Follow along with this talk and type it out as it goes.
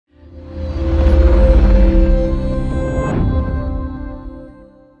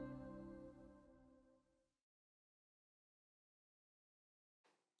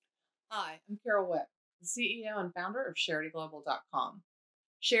I'm Carol Wick, the CEO and founder of CharityGlobal.com.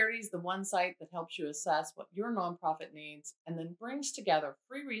 Charity is the one site that helps you assess what your nonprofit needs and then brings together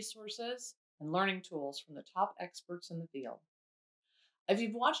free resources and learning tools from the top experts in the field. If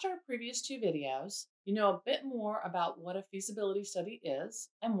you've watched our previous two videos, you know a bit more about what a feasibility study is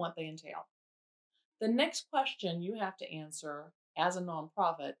and what they entail. The next question you have to answer as a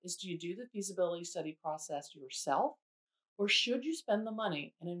nonprofit is, do you do the feasibility study process yourself, or should you spend the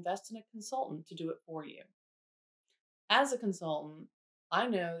money and invest in a consultant to do it for you? As a consultant, I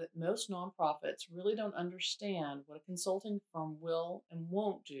know that most nonprofits really don't understand what a consulting firm will and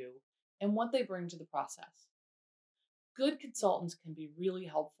won't do and what they bring to the process. Good consultants can be really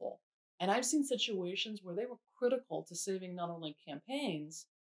helpful, and I've seen situations where they were critical to saving not only campaigns,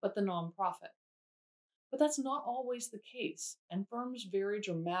 but the nonprofit. But that's not always the case, and firms vary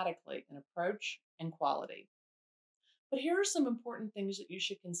dramatically in approach and quality. But here are some important things that you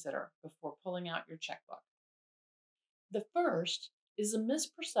should consider before pulling out your checkbook. The first is a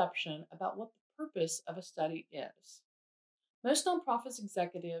misperception about what the purpose of a study is. Most nonprofits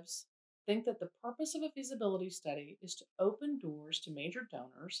executives think that the purpose of a feasibility study is to open doors to major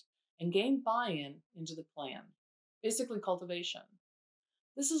donors and gain buy-in into the plan, basically cultivation.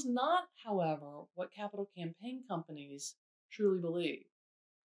 This is not, however, what capital campaign companies truly believe.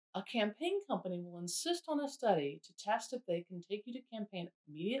 A campaign company will insist on a study to test if they can take you to campaign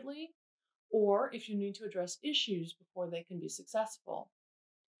immediately or if you need to address issues before they can be successful.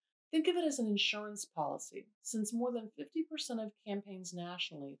 Think of it as an insurance policy, since more than 50% of campaigns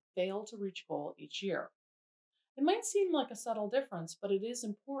nationally fail to reach goal each year. It might seem like a subtle difference, but it is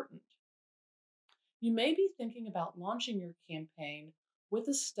important. You may be thinking about launching your campaign with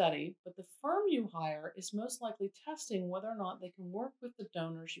a study, but the firm you hire is most likely testing whether or not they can work with the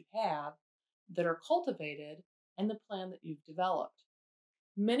donors you have that are cultivated and the plan that you've developed.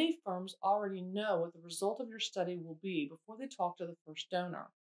 Many firms already know what the result of your study will be before they talk to the first donor.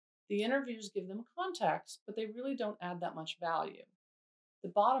 The interviews give them context, but they really don't add that much value. The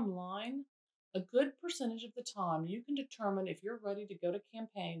bottom line, a good percentage of the time, you can determine if you're ready to go to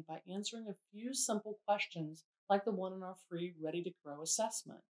campaign by answering a few simple questions like the one in our free Ready to Grow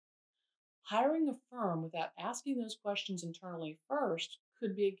assessment. Hiring a firm without asking those questions internally first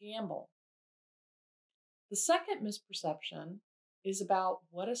could be a gamble. The second misperception is about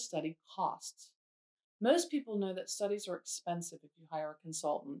what a study costs. Most people know that studies are expensive if you hire a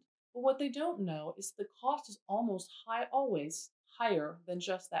consultant, but what they don't know is the cost is always higher than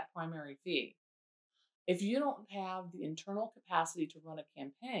just that primary fee. If you don't have the internal capacity to run a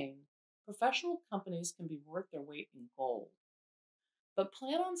campaign, professional companies can be worth their weight in gold. But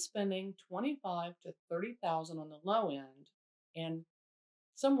plan on spending $25,000 to $30,000 on the low end and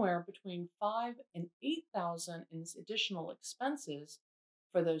somewhere between $5,000 and $8,000 in additional expenses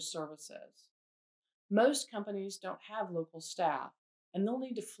for those services. Most companies don't have local staff, and they'll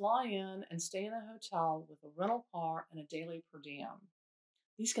need to fly in and stay in a hotel with a rental car and a daily per diem.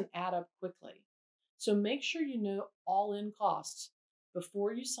 These can add up quickly. So make sure you know all in costs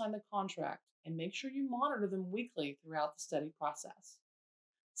before you sign the contract, and make sure you monitor them weekly throughout the study process.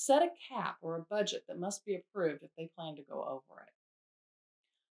 Set a cap or a budget that must be approved if they plan to go over it.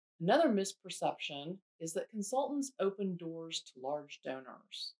 Another misperception is that consultants open doors to large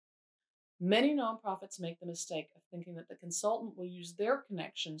donors. Many nonprofits make the mistake of thinking that the consultant will use their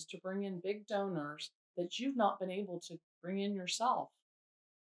connections to bring in big donors that you've not been able to bring in yourself.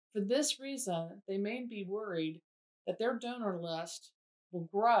 For this reason, they may be worried that their donor list will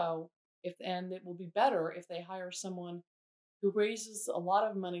grow and it will be better if they hire someone who raises a lot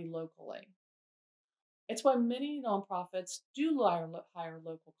of money locally. It's why many nonprofits do hire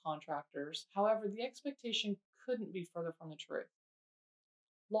local contractors. However, the expectation couldn't be further from the truth.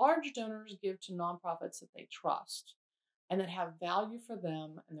 Large donors give to nonprofits that they trust and that have value for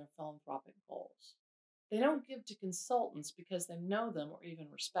them and their philanthropic goals. They don't give to consultants because they know them or even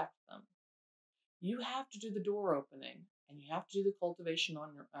respect them. You have to do the door opening and you have to do the cultivation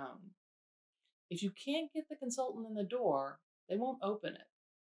on your own. If you can't get the consultant in the door, they won't open it.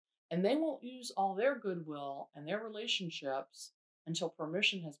 And they won't use all their goodwill and their relationships until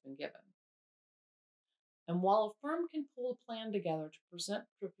permission has been given. And while a firm can pull a plan together to present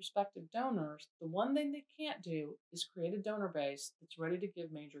to prospective donors, the one thing they can't do is create a donor base that's ready to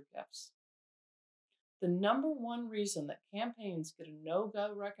give major gifts. The number one reason that campaigns get a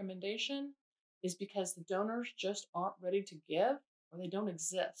no-go recommendation is because the donors just aren't ready to give or they don't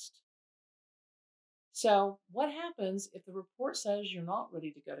exist. So what happens if the report says you're not ready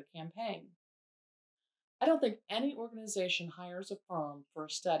to go to campaign? I don't think any organization hires a firm for a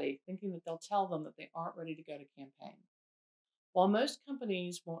study thinking that they'll tell them that they aren't ready to go to campaign. While most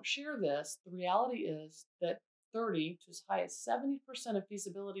companies won't share this, the reality is that 30 to as high as 70% of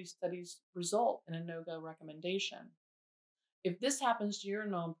feasibility studies result in a no go recommendation. If this happens to your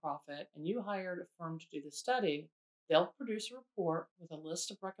nonprofit and you hired a firm to do the study, they'll produce a report with a list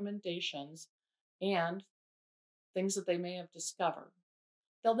of recommendations and things that they may have discovered.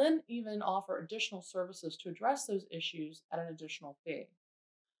 They'll then even offer additional services to address those issues at an additional fee.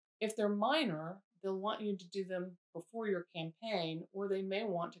 If they're minor, they'll want you to do them before your campaign, or they may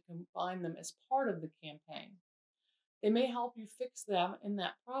want to combine them as part of the campaign. They may help you fix them in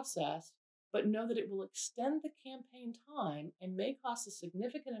that process, but know that it will extend the campaign time and may cost a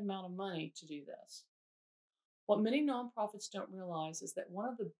significant amount of money to do this. What many nonprofits don't realize is that one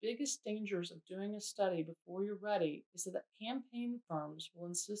of the biggest dangers of doing a study before you're ready is that campaign firms will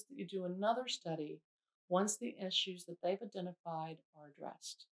insist that you do another study once the issues that they've identified are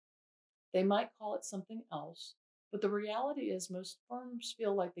addressed. They might call it something else, but the reality is most firms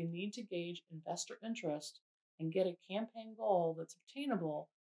feel like they need to gauge investor interest and get a campaign goal that's obtainable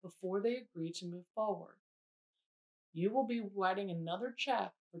before they agree to move forward. You will be writing another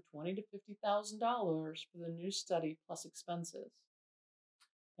check for $20,000 to $50,000 for the new study plus expenses.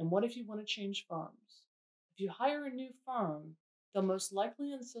 And what if you want to change firms? If you hire a new firm, they'll most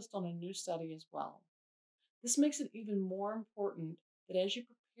likely insist on a new study as well. This makes it even more important that as you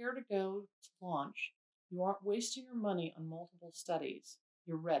prepare to go to launch, you aren't wasting your money on multiple studies.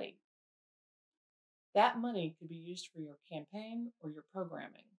 You're ready. That money could be used for your campaign or your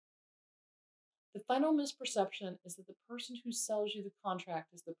programming. The final misperception is that the person who sells you the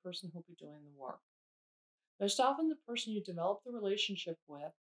contract is the person who'll be doing the work. Most often, the person you develop the relationship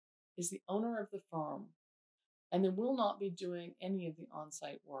with is the owner of the firm, and they will not be doing any of the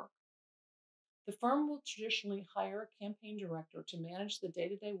on-site work. The firm will traditionally hire a campaign director to manage the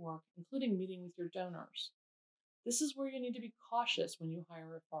day-to-day work, including meeting with your donors. This is where you need to be cautious when you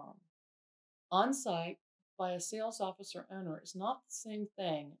hire a firm. On-site by a sales officer owner is not the same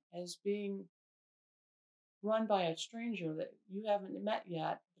thing as being run by a stranger that you haven't met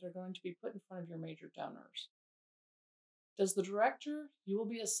yet that are going to be put in front of your major donors. Does the director you will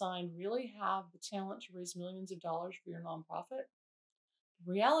be assigned really have the talent to raise millions of dollars for your nonprofit?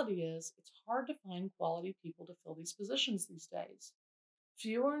 The reality is, it's hard to find quality people to fill these positions these days.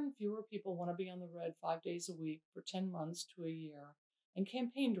 Fewer and fewer people want to be on the road 5 days a week for 10 months to a year, and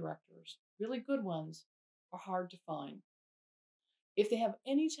campaign directors, really good ones, are hard to find. If they have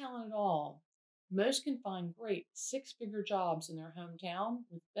any talent at all, most can find great six-figure jobs in their hometown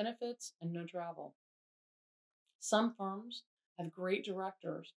with benefits and no travel. Some firms have great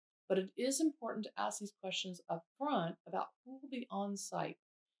directors, but it is important to ask these questions up front about who will be on site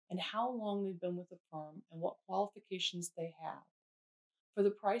and how long they've been with the firm and what qualifications they have. For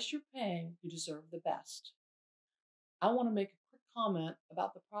the price you're paying, you deserve the best. I want to make a quick comment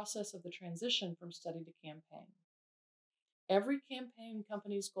about the process of the transition from study to campaign. Every campaign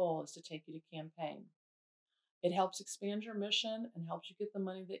company's goal is to take you to campaign. It helps expand your mission and helps you get the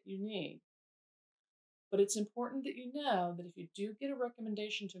money that you need. But it's important that you know that if you do get a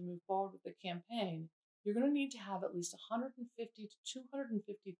recommendation to move forward with the campaign, you're going to need to have at least $150,000 to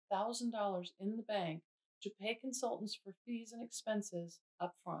 $250,000 in the bank to pay consultants for fees and expenses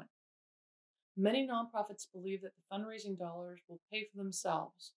up front. Many nonprofits believe that the fundraising dollars will pay for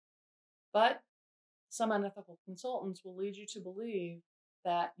themselves, but some unethical consultants will lead you to believe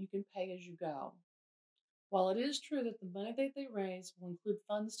that you can pay as you go. While it is true that the money that they raise will include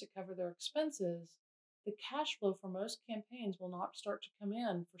funds to cover their expenses, the cash flow for most campaigns will not start to come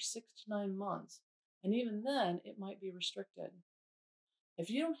in for 6 to 9 months, and even then, it might be restricted. If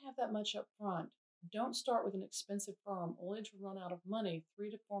you don't have that much up front, don't start with an expensive firm only to run out of money 3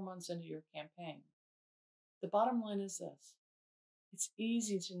 to 4 months into your campaign. The bottom line is this: it's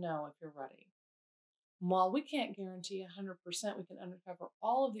easy to know if you're ready. While we can't guarantee 100% we can uncover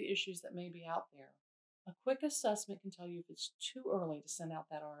all of the issues that may be out there, a quick assessment can tell you if it's too early to send out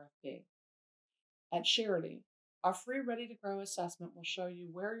that RFP. At Sharity, our free Ready to Grow assessment will show you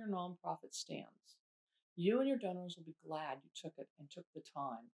where your nonprofit stands. You and your donors will be glad you took it and took the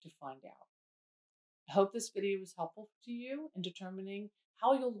time to find out. I hope this video was helpful to you in determining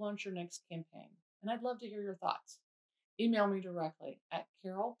how you'll launch your next campaign, and I'd love to hear your thoughts. Email me directly at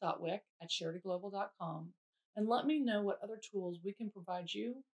carol.wick@charityglobal.com and let me know what other tools we can provide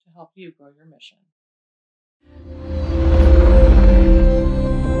you to help you grow your mission.